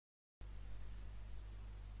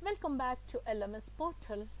Welcome back to LMS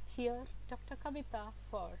portal. Here Dr. Kavitha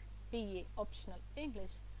for BA Optional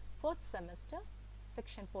English 4th semester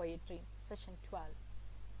section Poetry session 12.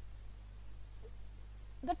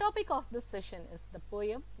 The topic of this session is the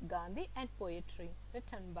poem Gandhi and Poetry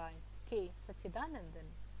written by K. Satchidanandan.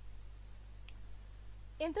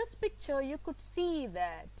 In this picture you could see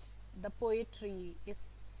that the poetry is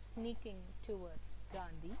sneaking towards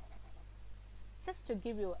Gandhi. Just to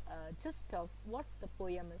give you a gist of what the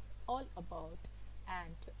poem is all about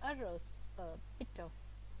and to arouse a bit of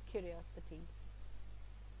curiosity.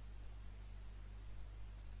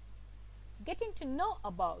 Getting to know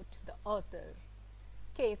about the author,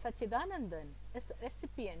 K. Satchidanandan is a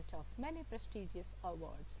recipient of many prestigious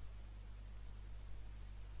awards.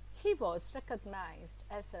 He was recognized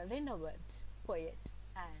as a renowned poet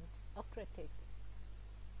and a critic.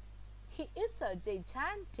 He is a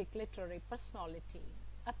gigantic literary personality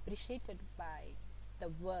appreciated by the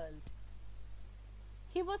world.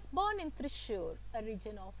 He was born in Thrissur, a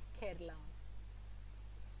region of Kerala.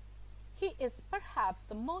 He is perhaps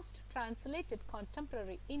the most translated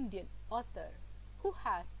contemporary Indian author who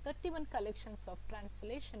has 31 collections of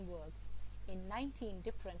translation works in 19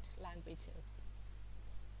 different languages.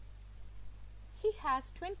 He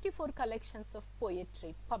has 24 collections of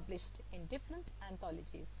poetry published in different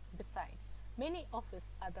anthologies besides many of his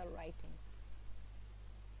other writings.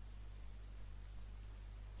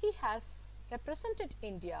 He has represented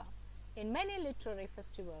India in many literary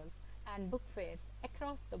festivals and book fairs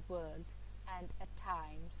across the world and at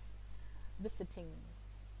times visiting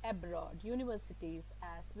abroad universities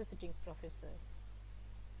as visiting professor.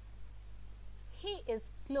 He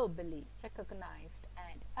is globally recognized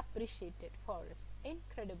and appreciated for his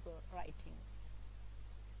incredible writings.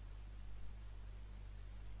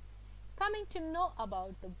 Coming to know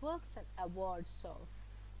about the works and awards of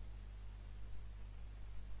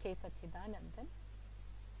K. Satchidanandan,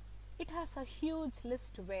 it has a huge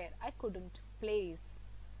list where I couldn't place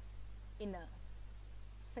in a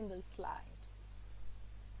single slide.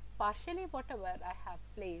 Partially whatever I have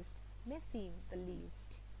placed may seem the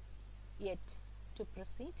least, yet to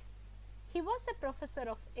proceed, he was a professor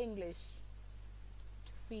of English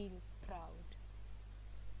to feel proud.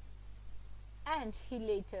 And he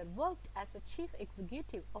later worked as a chief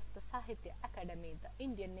executive of the Sahitya Academy, the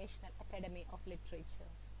Indian National Academy of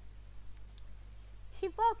Literature. He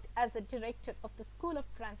worked as a director of the School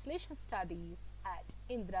of Translation Studies at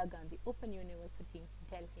Indira Gandhi Open University,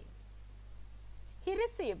 Delhi. He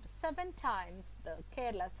received 7 times the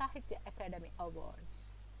Kerala Sahitya Academy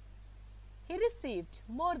Awards. He received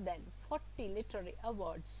more than 40 literary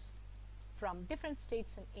awards from different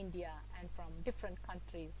states in India and from different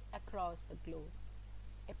countries across the globe.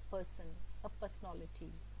 A person, a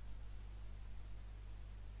personality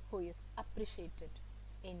who is appreciated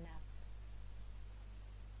enough.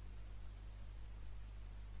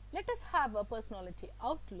 Let us have a personality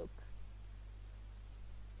outlook.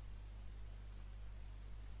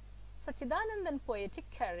 Satchidanandan's poetic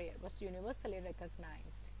career was universally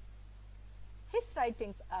recognized. His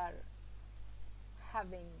writings are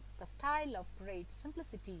having the style of great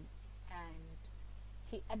simplicity, and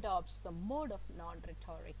he adopts the mode of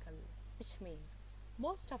non-rhetorical, which means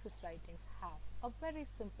most of his writings have a very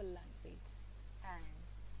simple language, and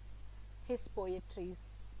his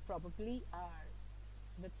poetries probably are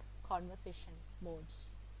with conversation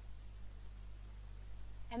modes.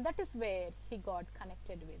 And that is where he got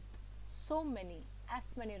connected with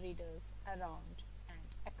as many readers around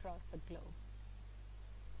and across the globe.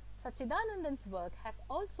 Satchidanandan's work has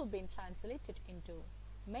also been translated into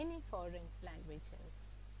many foreign languages.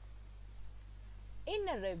 In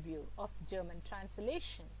a review of German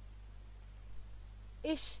translation,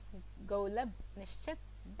 Ish Golub Nishchit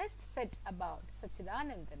best said about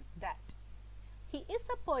Satchidanandan that he is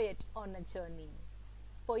a poet on a journey.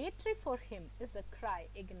 Poetry for him is a cry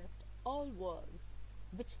against all walls,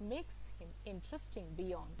 which makes him interesting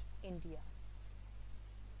beyond India.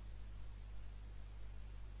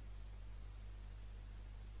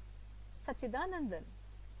 Satchidanandan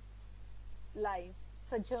life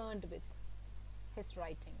sojourned with his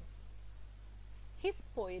writings. His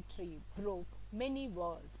poetry broke many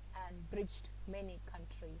walls and bridged many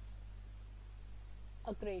countries.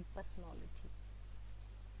 A great personality.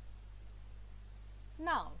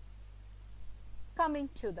 Now, coming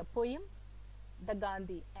to the poem, the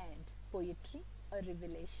Gandhi and Poetry, a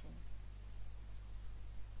Revelation.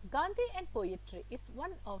 Gandhi and Poetry is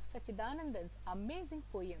one of Satchidanandan's amazing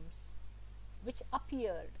poems which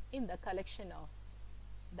appeared in the collection of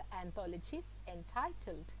the anthologies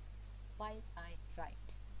entitled While I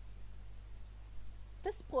Write.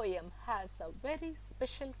 This poem has a very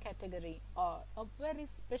special category or a very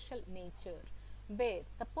special nature where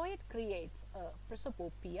the poet creates a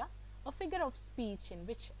prosopopia, a figure of speech in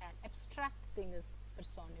which an abstract thing is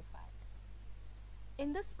personified.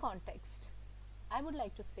 In this context, I would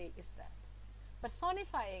like to say is that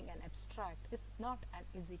personifying an abstract is not an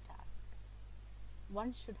easy task.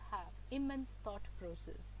 One should have immense thought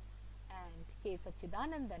process, and K.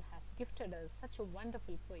 Satchidanandan has gifted us such a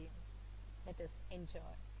wonderful poem. Let us enjoy.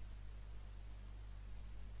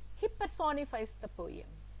 He personifies the poem.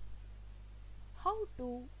 How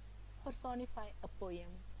to personify a poem?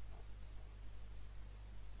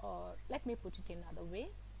 Or let me put it another way.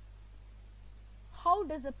 How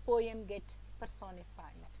does a poem get personified?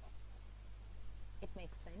 It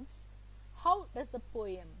makes sense. How does a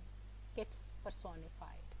poem get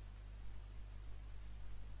personified?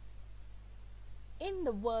 In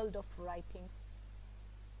the world of writings,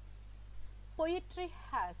 poetry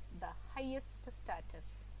has the highest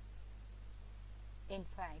status. In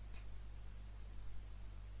fact,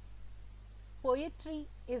 poetry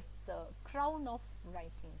is the crown of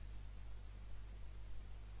writings.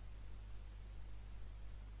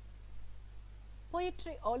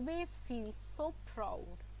 Poetry always feels so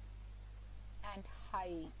proud and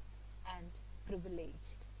high and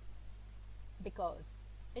privileged because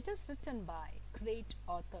it is written by great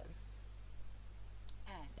authors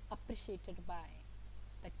and appreciated by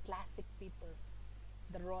the classic people,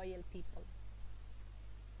 the royal people.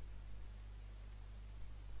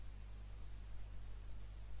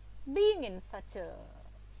 Being in such a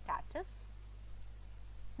status,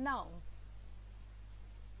 now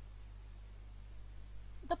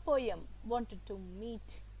the poem wanted to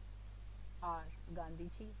meet our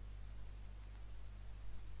Gandhiji.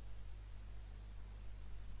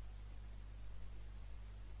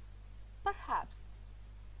 Perhaps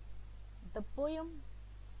the poem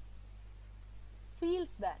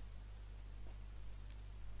feels that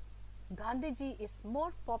Gandhiji is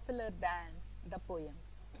more popular than the poem,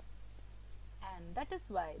 and that is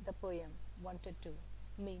why the poem wanted to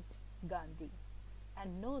meet Gandhi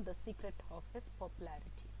and know the secret of his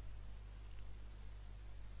popularity.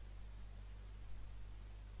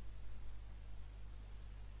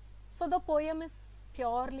 So the poem is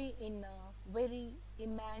purely in a very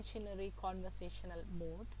imaginary conversational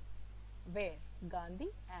mode where Gandhi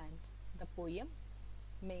and the poem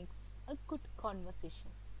makes a good conversation.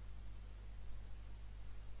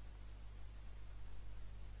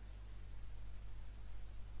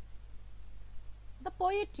 The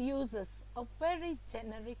poet uses a very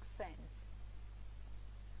generic sense,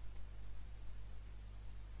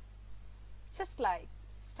 just like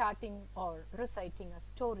starting or reciting a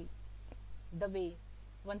story the way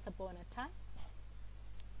Once Upon a Time.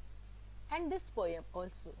 And this poem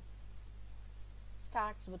also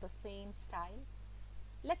starts with the same style.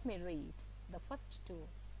 Let me read the first two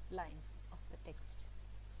lines of the text.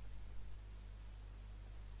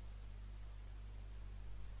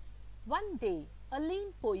 One day, a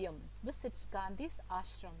lean poem visits Gandhi's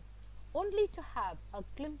ashram only to have a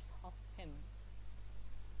glimpse of him.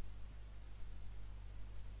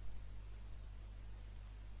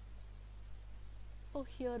 So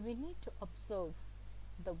here we need to observe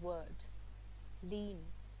the word lean.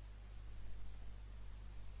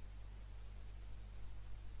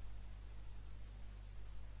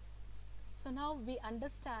 So now we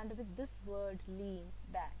understand with this word lean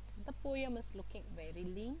that the poem is looking very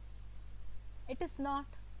lean. It is not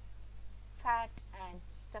fat and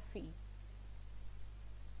stuffy.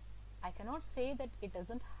 I cannot say that it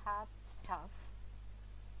doesn't have stuff,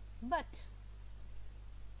 but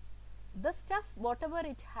the stuff, whatever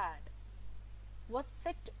it had, was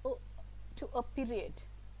set to a period,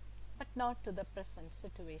 but not to the present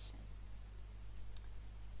situation.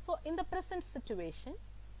 So in the present situation,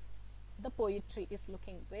 the poetry is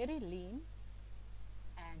looking very lean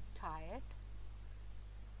and tired.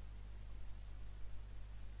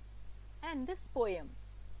 And this poem,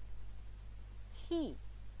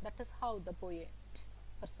 that is how the poet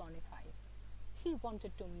personifies. He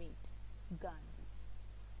wanted to meet Gandhi.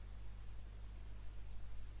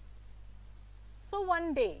 So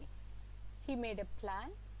one day, he made a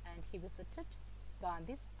plan and he visited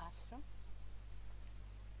Gandhi's ashram.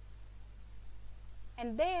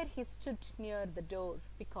 And there he stood near the door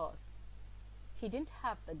because he didn't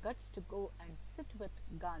have the guts to go and sit with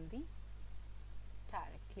Gandhi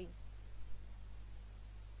directly.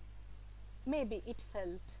 Maybe it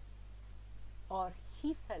felt, or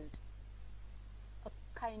he felt, a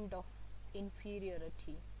kind of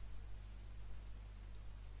inferiority,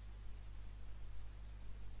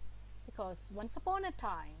 because once upon a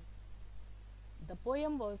time The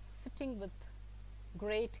poem was sitting with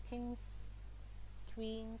great kings,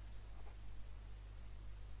 queens,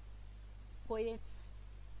 poets,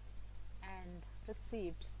 and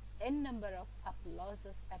received n number of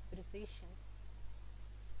applauses, appreciations.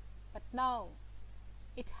 But now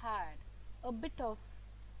it had a bit of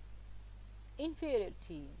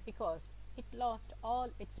inferiority because it lost all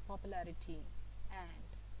its popularity, and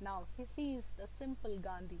now he sees the simple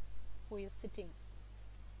Gandhi who is sitting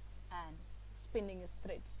and spinning his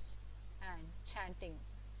threads and chanting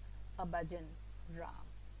a bhajan Ram.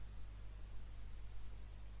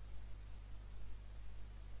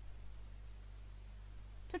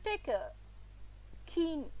 To take a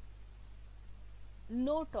keen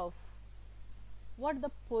note of what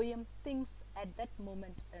the poem thinks at that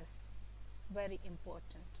moment is very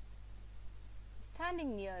important.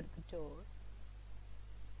 Standing near the door,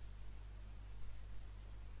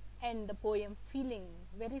 and the poem feeling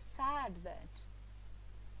very sad that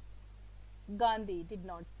Gandhi did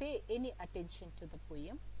not pay any attention to the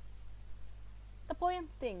poem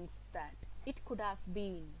thinks that it could have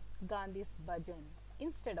been Gandhi's bhajan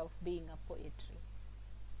instead of being a poetry.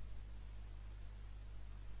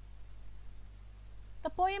 The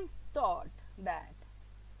poem thought that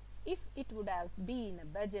if it would have been a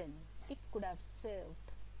bhajan, it could have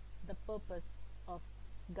served the purpose of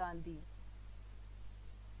Gandhi,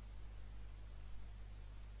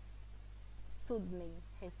 soothing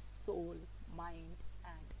his soul, mind,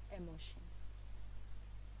 and emotion.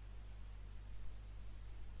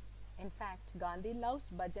 In fact, Gandhi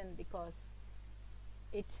loves bhajan because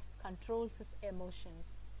it controls his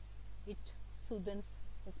emotions, it soothes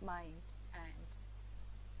his mind and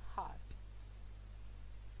heart.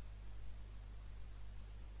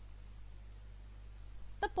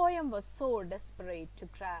 The poem was so desperate to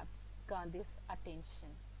grab Gandhi's attention.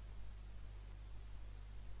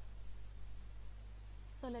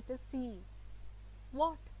 So let us see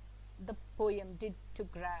what the poem did to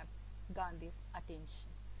grab Gandhi's attention.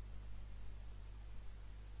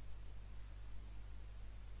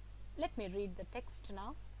 Let me read the text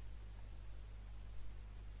now.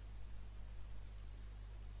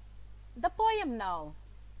 The poem now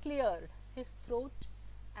cleared his throat,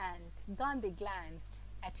 and Gandhi glanced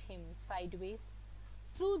at him sideways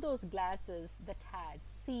through those glasses that had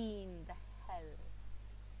seen the hell.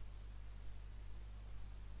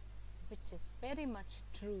 Which is very much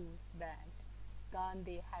true that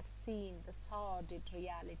Gandhi had seen the sordid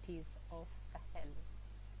realities of the hell.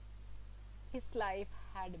 His life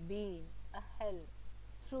had been a hell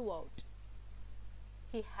throughout.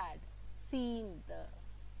 He had seen the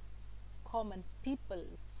common people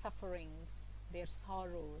sufferings, their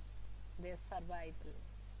sorrows, their survival,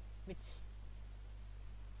 which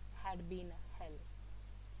had been a hell.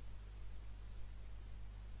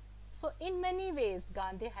 So in many ways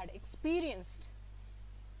Gandhi had experienced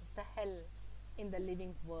the hell in the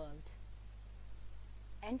living world.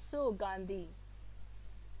 And so Gandhi,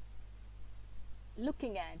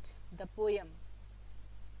 looking at the poem,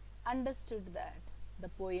 understood that the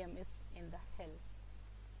poem is in the hell.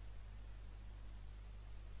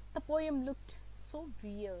 The poem looked so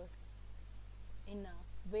weird, in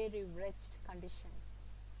a very wretched condition.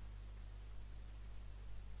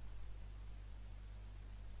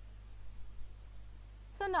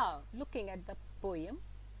 So now, looking at the poem,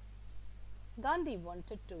 Gandhi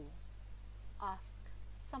wanted to ask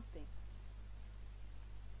something.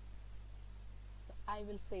 So I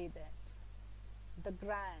will say that the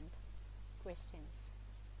grand questions.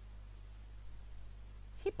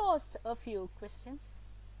 He posed a few questions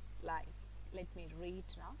like, let me read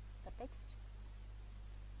now the text.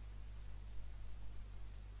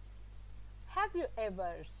 Have you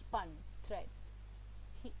ever spun thread?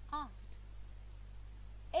 He asked.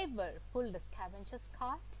 Ever pulled a scavenger's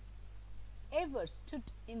cart? Ever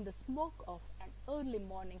stood in the smoke of an early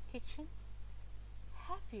morning kitchen?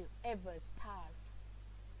 Have you ever starved?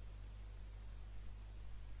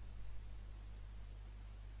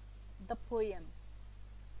 The poem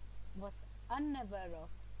was unaware of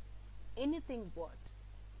anything what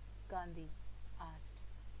Gandhi asked.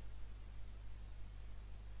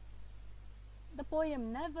 The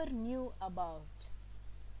poem never knew about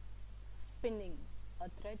spinning a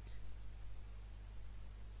thread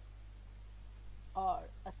or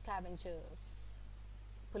a scavenger's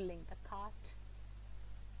pulling the cart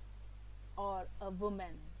or a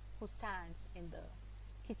woman who stands in the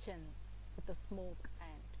kitchen with the smoke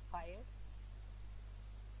and fire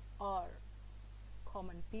or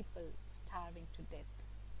common people starving to death.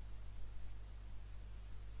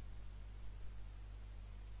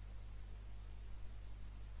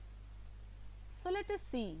 So let us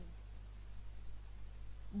see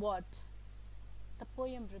what the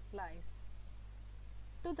poem replies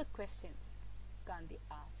to the questions Gandhi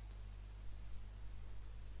asked.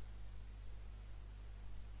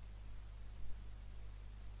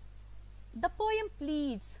 The poem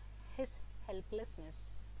pleads his helplessness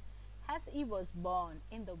as he was born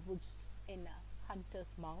in the woods in a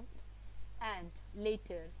hunter's mouth, and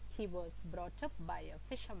later he was brought up by a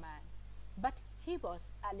fisherman, but he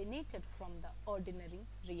was alienated from the ordinary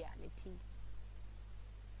reality.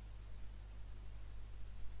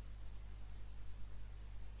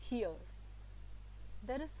 Here,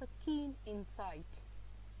 there is a keen insight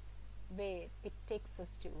where it takes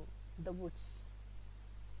us to the woods.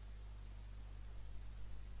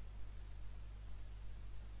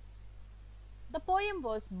 The poem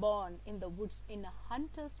was born in the woods in a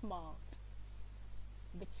hunter's mouth,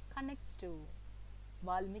 which connects to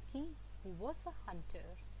Valmiki, who was a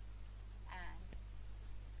hunter, and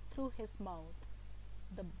through his mouth,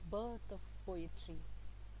 the birth of poetry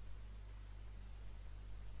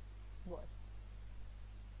was.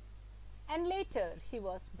 And later he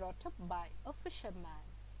was brought up by a fisherman,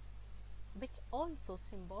 which also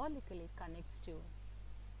symbolically connects to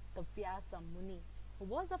the Vyasa Muni, who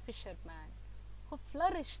was a fisherman who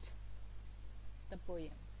flourished the poem.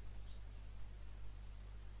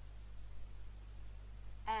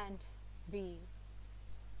 And we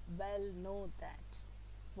well know that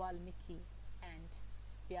Valmiki and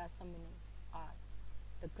Vyasa Muni are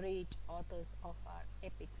the great authors of our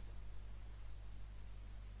epics.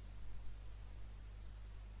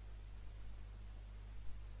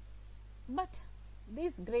 But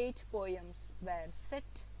these great poems were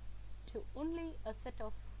set to only a set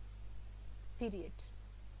of period.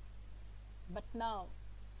 But now,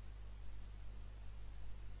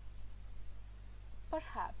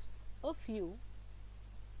 perhaps a few,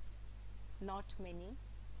 not many,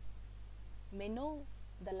 may know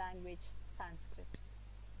the language Sanskrit.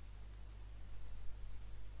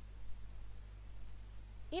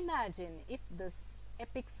 Imagine if these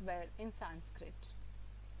epics were in Sanskrit.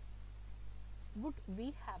 Would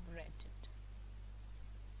we have read it?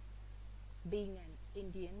 Being an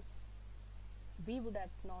Indians, we would have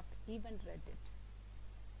not even read it.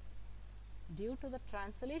 Due to the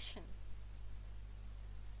translation,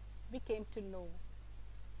 we came to know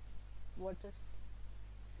what is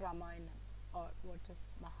Ramayana or what is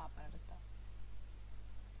Mahabharata.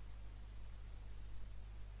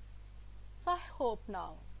 So I hope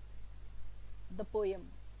now the poem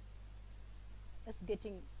is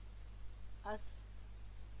getting us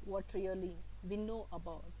what really we know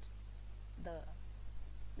about the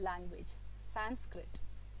language Sanskrit,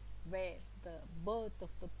 where the birth of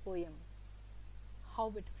the poem,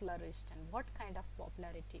 how it flourished and what kind of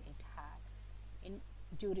popularity it had, in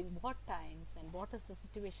during what times, and what is the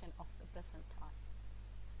situation of the present time.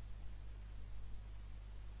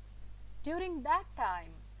 During that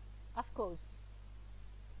time, of course,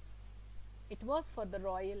 it was for the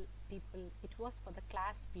royal people, it was for the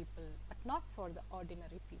class people, but not for the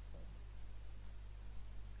ordinary people.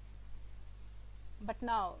 But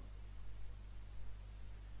now,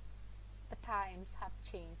 the times have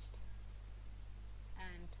changed,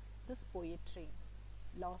 and this poetry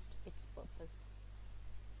lost its purpose.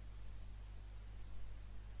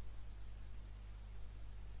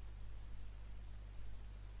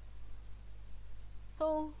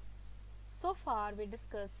 So far we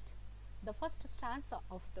discussed the first stanza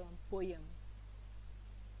of the poem,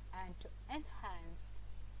 and to enhance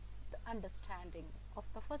the understanding of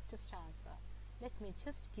the first stanza, let me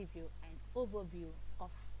just give you an overview of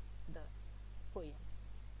the poem.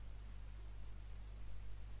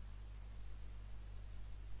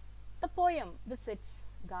 The poem visits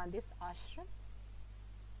Gandhi's ashram.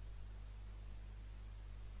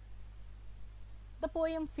 The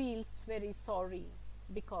poem feels very sorry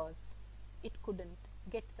because it couldn't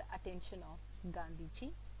get the attention of Gandhiji.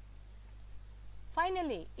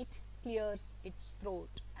 Finally, it clears its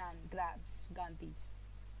throat and grabs Gandhi's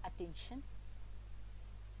attention.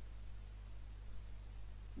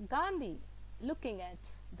 Gandhi, looking at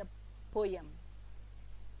the poem,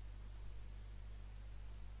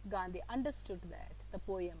 Gandhi understood that the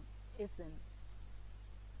poem is in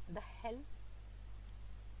the hell.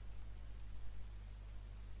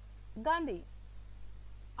 Gandhi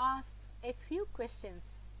asked a few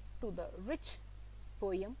questions to the rich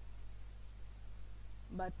poem,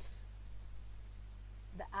 but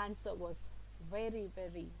the answer was very,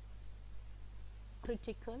 very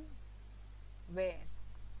critical, where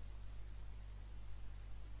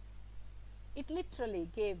it literally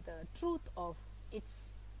gave the truth of its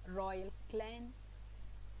royal clan,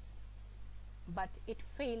 but it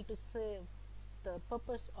failed to serve the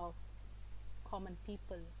purpose of common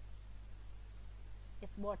people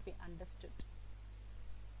is what we understood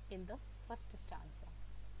in the first stanza.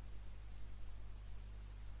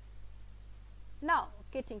 Now,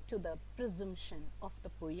 getting to the presumption of the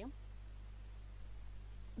poem.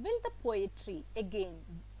 Will the poetry again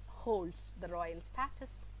holds the royal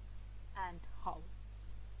status, and how?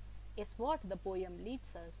 Is what the poem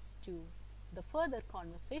leads us to the further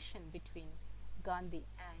conversation between Gandhi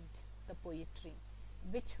and the poetry,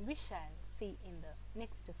 which we shall see in the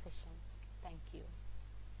next session. Thank you.